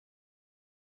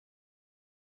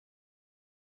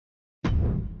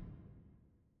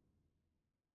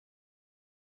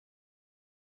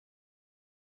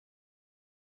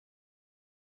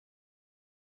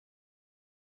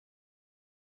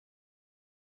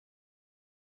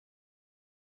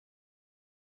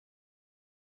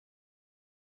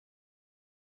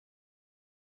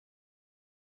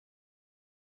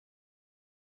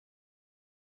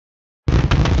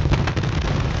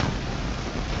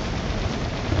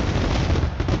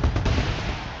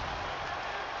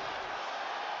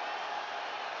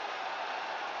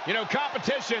You know,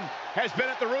 competition has been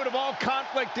at the root of all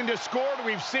conflict and discord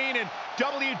we've seen in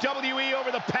WWE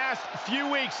over the past few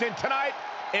weeks. And tonight,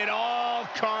 it all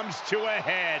comes to a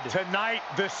head. Tonight,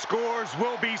 the scores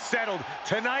will be settled.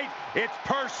 Tonight, it's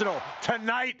personal.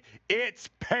 Tonight, it's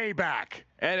payback.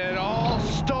 And it all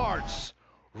starts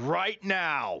right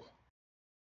now.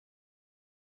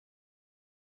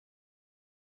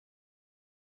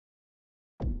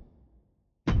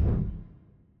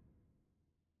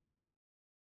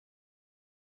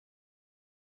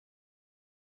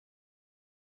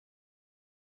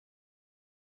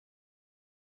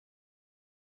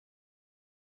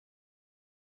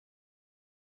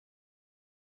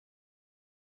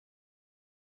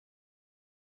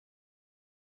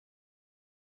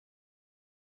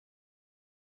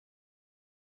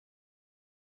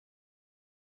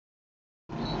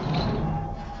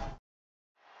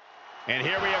 And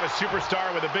here we have a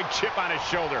superstar with a big chip on his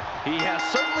shoulder. He has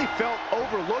certainly felt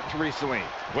overlooked recently.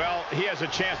 Well, he has a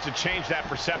chance to change that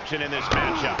perception in this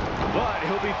matchup. But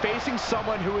he'll be facing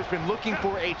someone who has been looking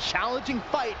for a challenging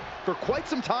fight for quite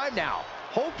some time now.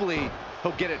 Hopefully,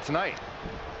 he'll get it tonight.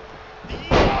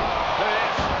 Look at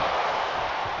this.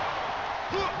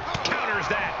 Counters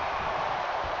that.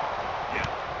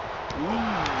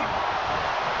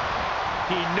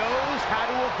 He knows how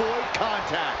to avoid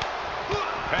contact.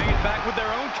 Bang it back with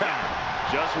their own counter.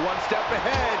 Just one step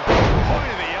ahead. Point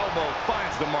of the elbow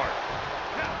finds the mark.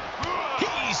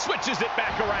 He switches it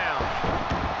back around.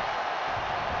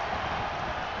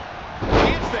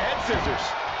 He hits the head scissors.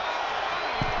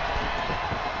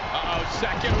 Uh-oh,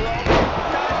 second rope.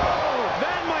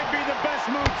 That might be the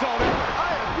best moonsault ever.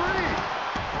 I agree.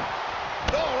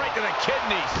 Oh, right to the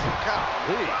kidneys.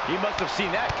 Golly, he must have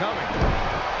seen that coming.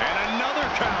 And another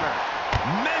counter.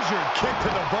 Measured kick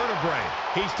to the vertebrae.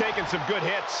 He's taking some good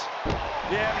hits.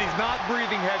 Yeah, but he's not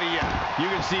breathing heavy yet. You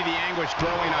can see the anguish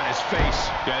growing on his face.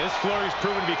 Yeah, this flurry's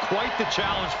proven to be quite the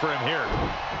challenge for him here.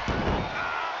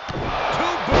 2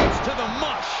 boots to the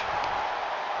mush.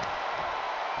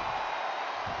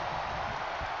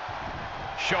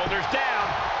 Shoulders down.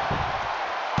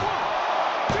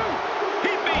 1, 2.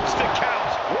 He beats the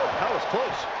count. Whoa, that was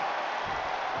close.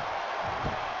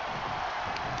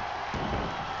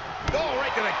 Oh,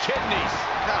 right to the kidneys.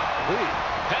 Golly.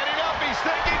 Heading up, he's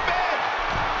thinking big.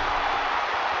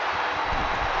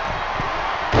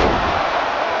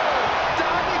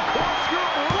 Diving corkscrew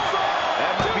moonsault.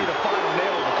 That might be the final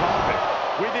nail in the coffin.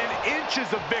 Within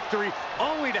inches of victory,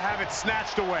 only to have it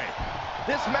snatched away.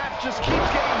 This match just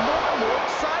keeps getting more and more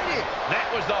exciting.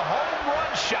 That was the home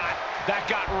run shot that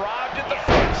got robbed at the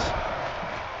fence.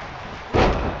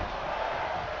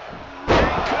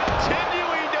 And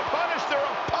continuing to punish their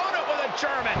opponent with a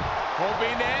German.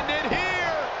 Hoping to end it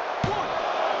here. 1,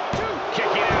 2.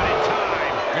 Kicking out in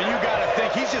time. And you got to think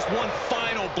he's just one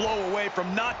final blow away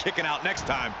from not kicking out next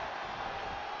time.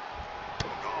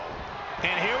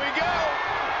 And here we go.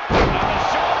 On the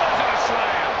shoulders and a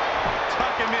slam.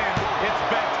 Tuck him in. It's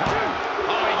bedtime.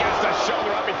 Oh, he gets the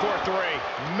shoulder up before 3.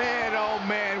 Man, oh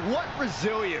man, what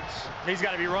resilience. He's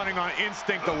got to be running on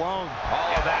instinct alone.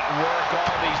 All of that work,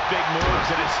 all these big moves,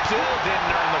 and it still didn't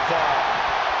earn the fall.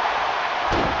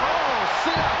 Oh,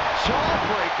 sit-up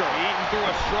jawbreaker. Eating through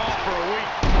a straw for a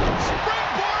week.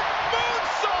 Springboard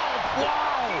moonsault!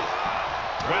 Wow!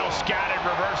 Well scattered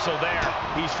reversal there.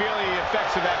 He's feeling the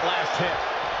effects of that last hit.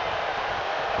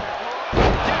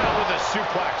 Down with a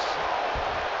suplex.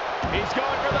 He's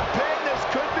going for the pin. This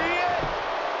could be it.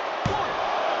 1,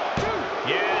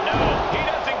 2. Yeah, no, he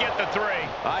doesn't get the 3.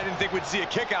 I didn't think we'd see a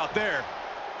kick out there.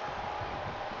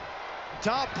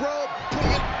 Top rope.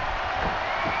 Bring it.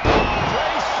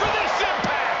 Brace for this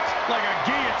impact. Like a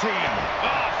guillotine.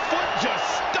 Oh, foot just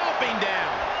stomping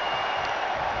down.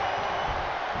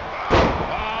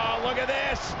 Oh, look at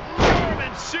this.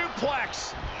 German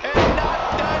suplex. And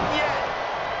not done yet.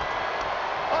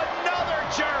 Another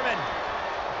German.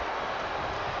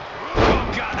 Oh,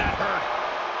 God, that hurt.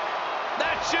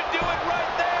 That should do it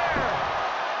right there.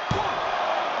 1,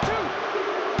 2,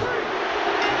 3.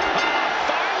 Oh,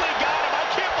 finally got him. I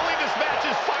can't believe this match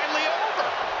is finally over.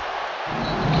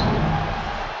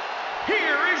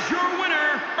 Here is your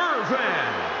winner, Irvin,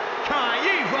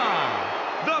 Kaiva,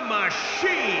 the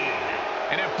Machine.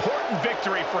 An important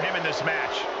victory for him in this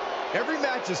match. Every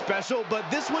match is special, but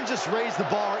this one just raised the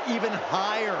bar even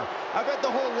higher. I bet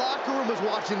the whole locker room was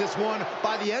watching this one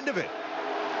by the end of it.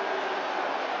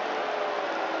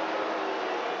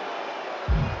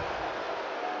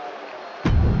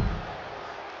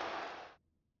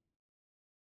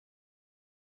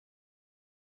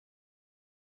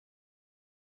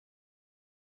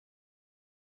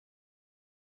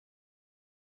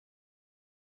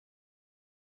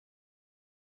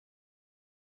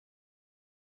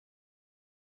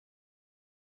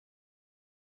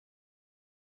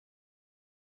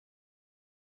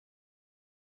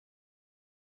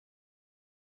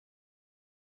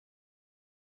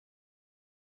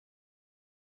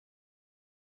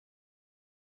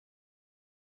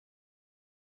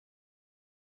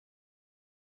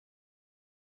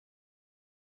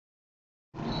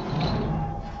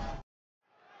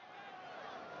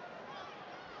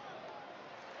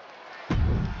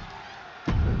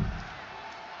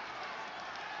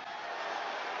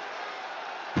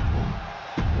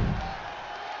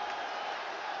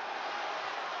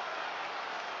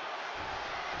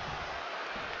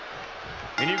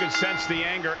 And you can sense the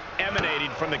anger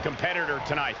emanating from the competitor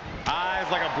tonight. Eyes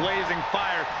like a blazing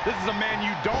fire. This is a man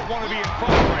you don't want to be in front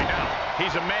of right now.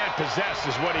 He's a man possessed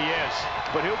is what he is.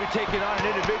 But he'll be taking on an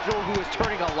individual who is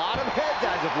turning a lot of heads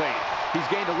as of late. He's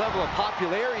gained a level of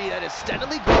popularity that is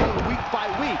steadily growing week by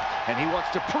week, and he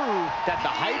wants to prove that the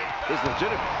hype is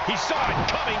legitimate. He saw it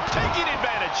coming, taking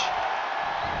advantage.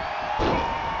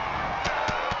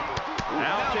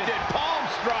 Mounted palm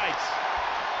strikes.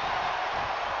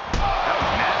 That was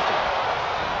nasty.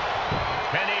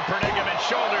 Penny predicament,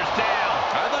 shoulders down.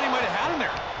 I thought he might have had him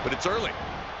there, but it's early.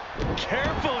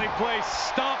 Carefully placed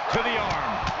stomp to the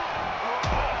arm.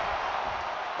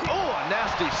 Oh, a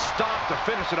nasty stomp to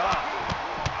finish it off.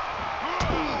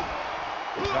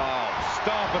 Oh,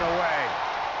 stomping away.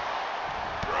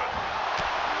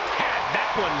 Had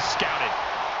that one scouted.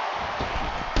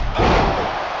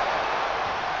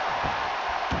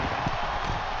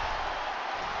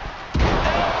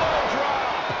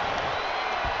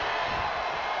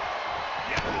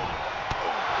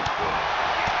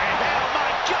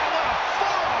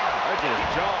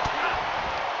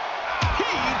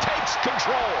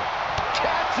 Control.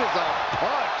 Catches a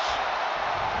punch.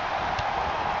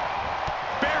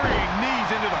 Burying knees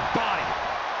into the body.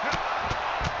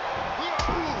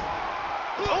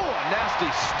 Oh, a nasty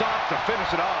stomp to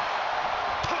finish it off.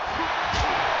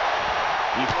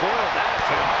 He foiled that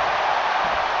attempt.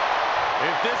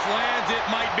 If this lands, it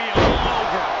might be all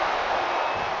over.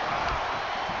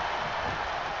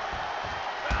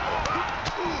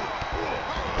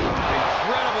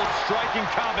 Incredible striking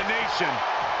combination.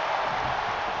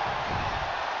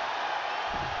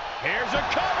 Here's a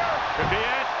cover. Could be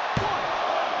it. 1,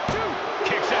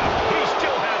 2. Kicks out. He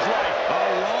still has life.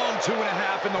 A long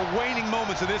 2.5 in the waning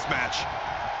moments of this match.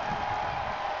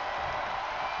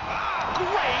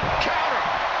 Great counter.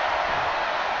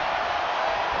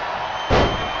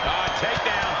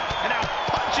 Takedown. And now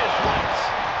punches once.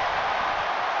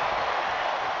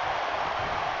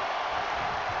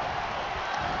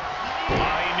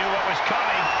 He knew what was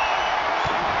coming.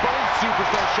 Both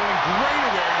superstars showing great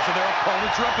awareness of their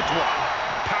opponent's repertoire.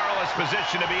 Powerless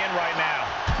position to be in right now.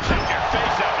 Check your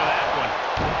face after that one.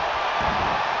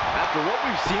 After what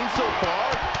we've seen so far,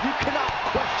 you cannot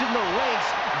question the lengths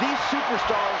these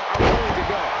superstars are willing to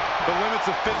go. The limits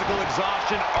of physical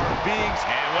exhaustion are being...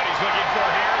 And what he's looking for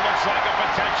here looks like a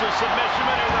potential submission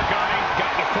maneuver coming.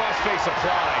 Got the crossface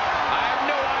applied. I have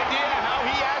no idea how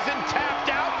he hasn't tapped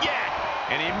out yet.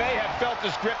 And he may have felt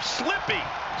his grip slipping,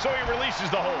 so he releases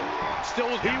the hold.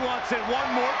 Still, he wants it one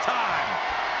more time.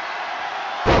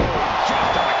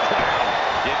 Just on the crown.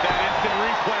 Get that instant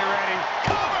replay ready.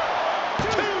 Cover!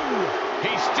 2!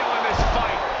 He's still in this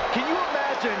fight. Can you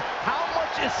imagine how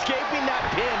much escaping that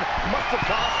pin must have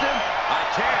cost him? I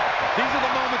can. These are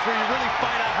the moments where you really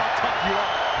find out how tough you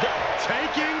are.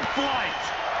 Taking flight.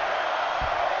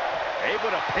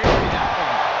 Able to parry that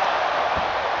one.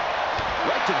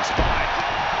 Right to the spine.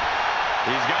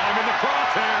 He's got him in the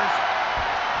crosshairs.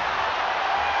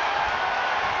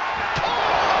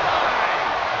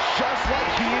 Just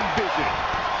like he envisioned.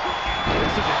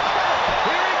 This is incredible.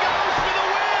 Here he goes for the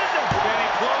win! Can he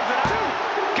close it out?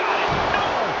 Got it! No!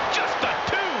 Just a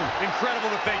 2! Incredible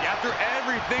to think. After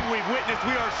everything we've witnessed,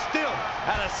 we are still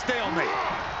at a stalemate.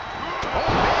 Oh,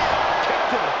 man. Kick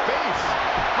to the face.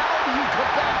 How do you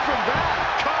come back from that?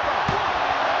 Cover!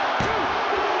 1, 2.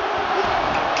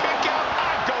 A kick out?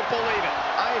 I don't believe it.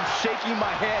 I am shaking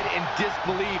my head in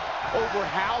disbelief over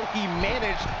how he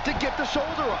managed to get the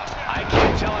shoulder up. I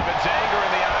can't tell if it's anger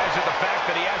in the eyes or the fact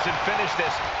that he hasn't finished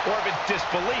this, or if it's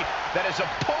disbelief that his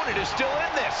opponent is still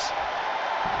in this.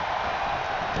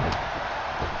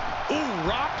 Ooh,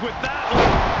 rocked with that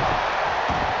one.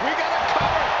 We got a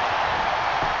cover.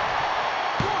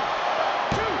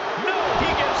 1, 2. No,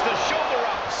 he gets the shoulder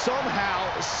up.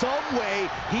 Somehow, some way,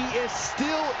 he is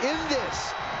still in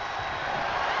this.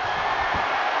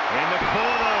 In the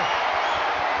corner.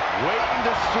 Waiting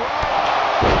to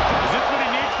strike. Is this what he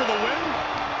needs for the win?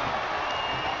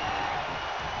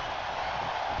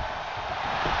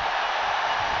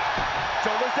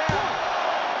 Shoulders down.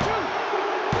 1, 2,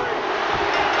 3.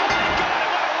 He got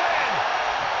him on a win.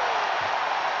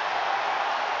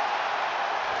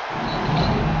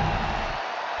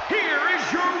 Here is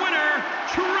your winner,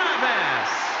 Travis.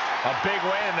 A big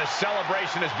win and the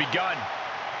celebration has begun.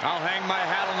 I'll hang my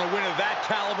hat on the win of that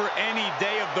caliber any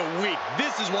day of the week.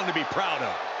 This is one to be proud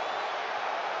of.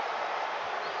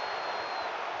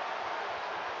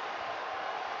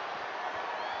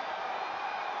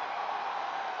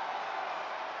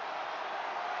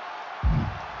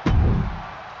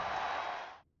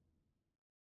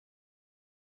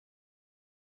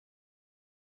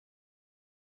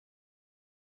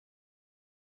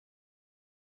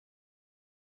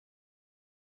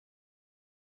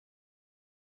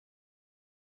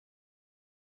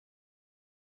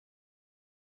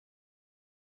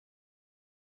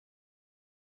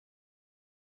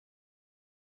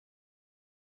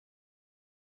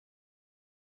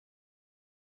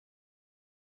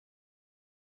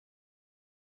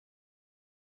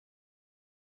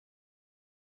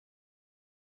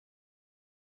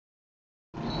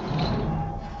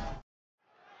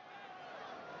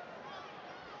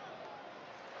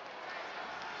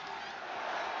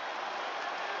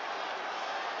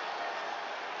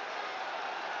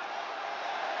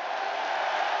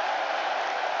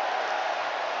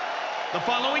 The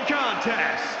following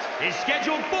contest is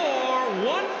scheduled for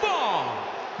one fall.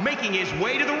 Making his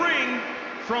way to the ring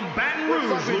from Baton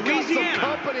Rouge,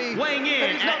 Louisiana, weighing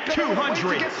in at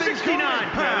 269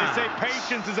 pounds. Yeah, they say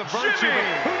patience is a virtue, but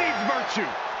who needs virtue?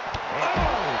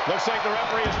 Oh! Looks like the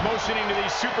referee is motioning to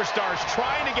these superstars,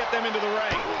 trying to get them into the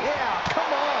ring. Yeah, come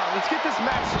on. Let's get this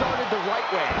match started the right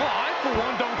way. Well, I, for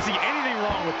one, don't see anything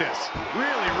wrong with this.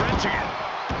 Really wrenching it.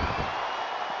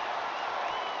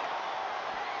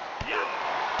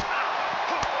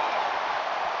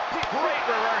 Great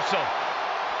reversal.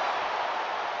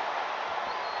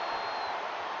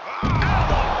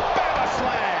 Alabama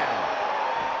slam.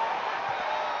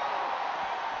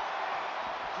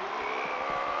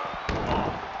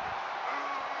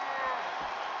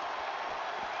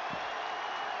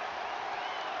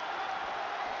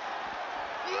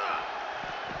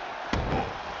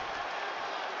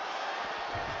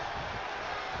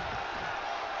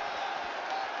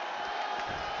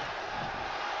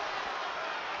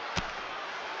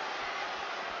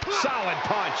 Solid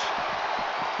punch.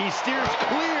 He steers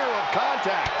clear of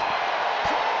contact.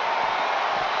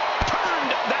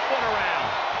 Turned that one around.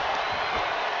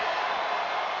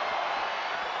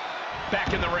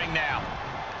 Back in the ring now.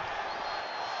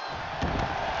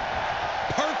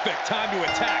 Perfect time to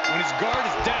attack when his guard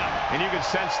is down. And you can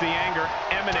sense the anger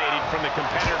emanating from the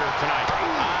competitor tonight.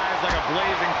 Eyes like a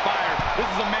blazing fire. This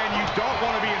is a man you don't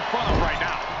want to be in front of right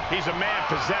now. He's a man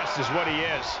possessed is what he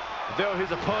is. Though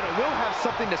his opponent will have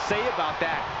something to say about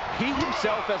that. He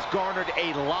himself has garnered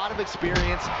a lot of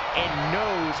experience and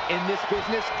knows in this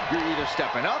business you're either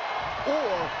stepping up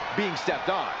or being stepped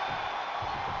on.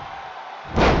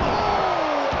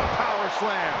 Oh, a power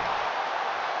slam.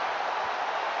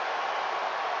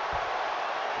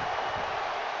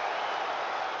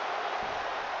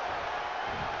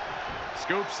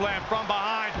 Scoop slam from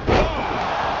behind.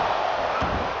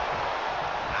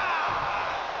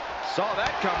 Saw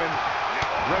that coming.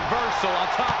 Reversal on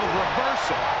top of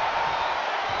reversal.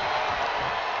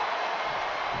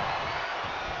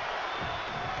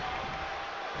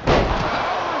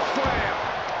 Power slam.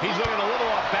 He's looking a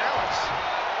little off balance.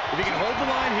 If he can hold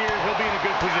the line here, he'll be in a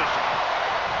good position.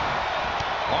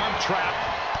 Arm trap.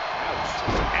 Ouch.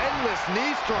 Endless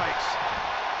knee strikes.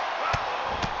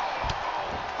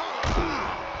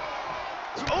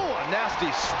 Oh, a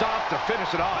nasty stop to finish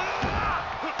it off.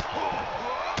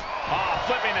 Oh,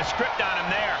 flipping the script on him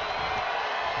there.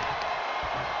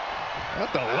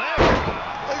 What the leg?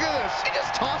 Look at this. He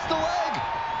just tossed the leg.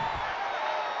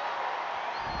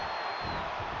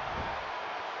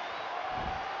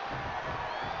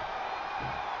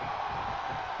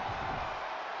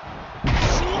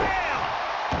 Slam!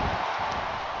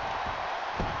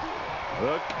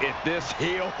 Look at this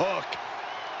heel hook.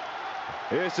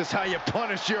 This is how you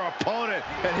punish your opponent,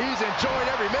 and he's enjoying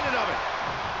every minute of it.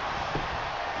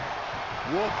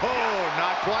 Whoa,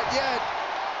 not quite yet.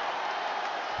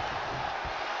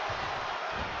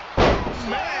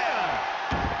 Man!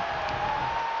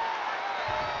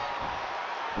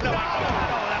 No,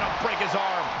 that'll break his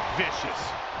arm. Vicious.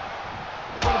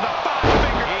 What are the 5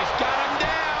 fingers? He's got him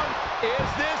down. Is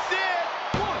this it?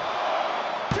 1,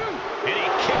 2. And he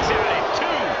kicks out at 2.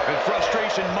 And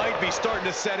frustration might be starting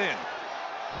to set in.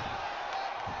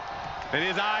 And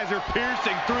his eyes are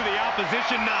piercing through the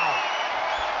opposition now.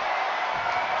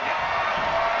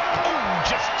 Oh,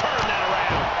 just turn that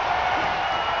around.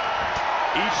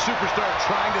 Each superstar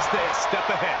trying to stay a step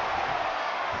ahead.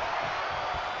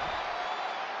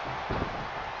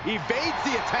 Evades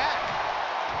the attack.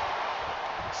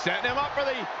 Setting him up for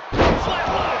the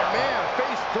flatliner. Man,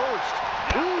 face first.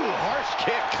 Ooh, harsh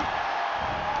kick.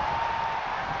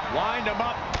 Wind him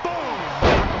up. Boom!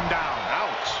 Knock him down.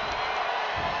 Ouch.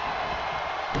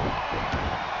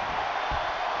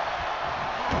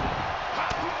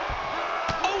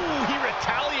 Oh, he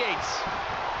retaliates.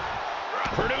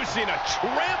 Producing a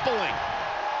trampling.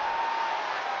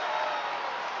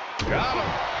 Got him.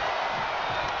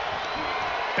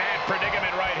 Bad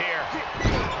predicament right here.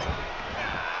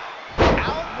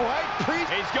 Outright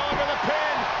priest. He's going for the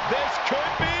pin. This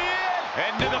could be it.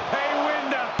 Into the pay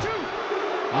window.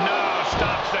 No,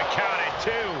 stops the count at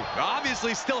 2.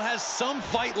 Obviously still has some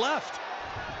fight left.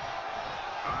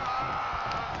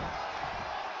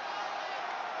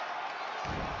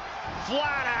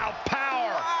 Flat out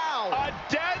power. Wow. A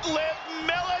deadlift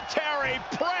military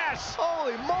press.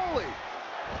 Holy moly.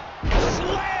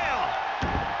 Slam.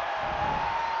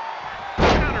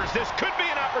 Counters. This could be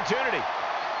an opportunity.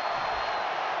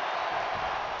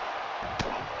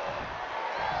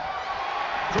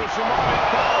 Crucial moment.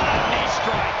 Oh, that knee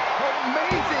strike.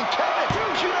 Amazing, Kevin.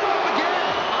 Cue it up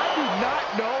again. I do not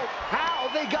know how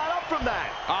they got up from that.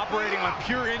 operating on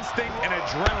pure instinct and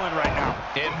adrenaline right now.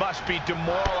 It must be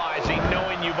demoralizing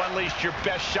knowing you've unleashed your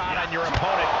best shot on your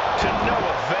opponent to no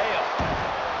avail.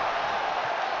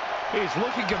 He's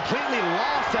looking completely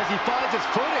lost as he finds his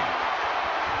footing.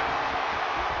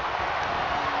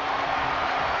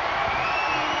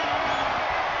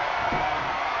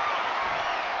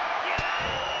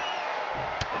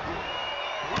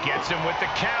 Gets him with the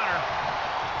counter.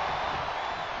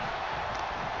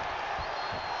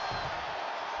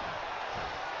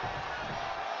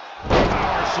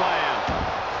 Power slam.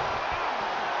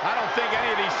 I don't think any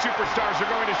of these superstars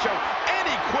are going to show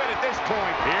any quit at this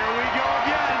point. Here we go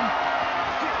again.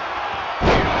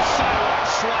 Sidewalk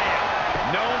slam.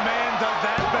 No man does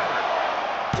that better.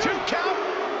 2 count.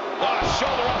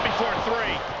 Shoulder up before 3.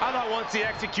 I thought once he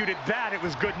executed that, it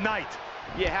was good night.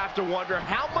 You have to wonder,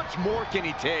 how much more can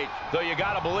he take? Though you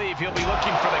gotta believe he'll be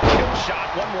looking for the kill shot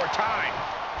one more time.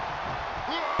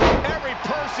 Every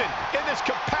person in this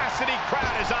capacity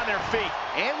crowd is on their feet.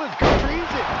 And with good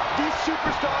reason. These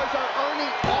superstars are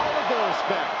earning all of their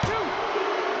respect. 2,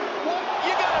 1,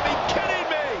 you gotta be kidding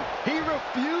me! He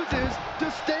refuses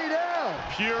to stay down.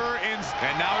 Pure instinct.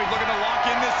 And now he's looking to lock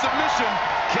in this submission.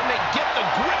 Can they get the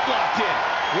grip locked in?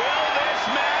 Will this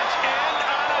match end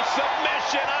on a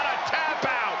submission, on a tap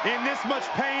out? In this much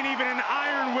pain, even an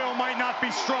iron will might not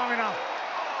be strong enough.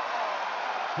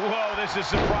 Whoa, this is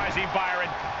surprising,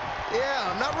 Byron. Yeah,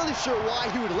 I'm not really sure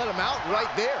why he would let him out right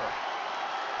there.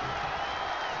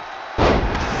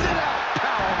 Sit out,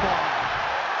 powerbomb.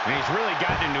 And he's really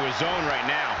gotten into his zone right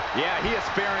now. Yeah, he is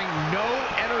sparing no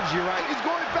energy right. He's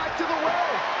going back to the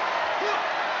well.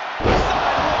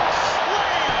 Sidewalk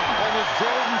slam! Almost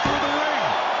drove him through the ring.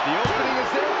 The opening is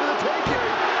there for the taking.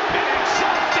 An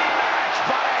exhausting match,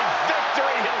 but a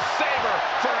victory he'll savor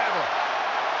forever.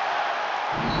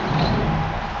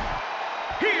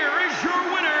 Here is your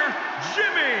winner,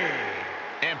 Jimmy.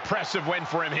 Impressive win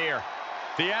for him here.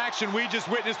 The action we just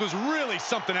witnessed was really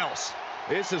something else.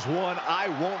 This is one I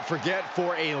won't forget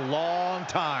for a long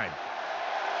time.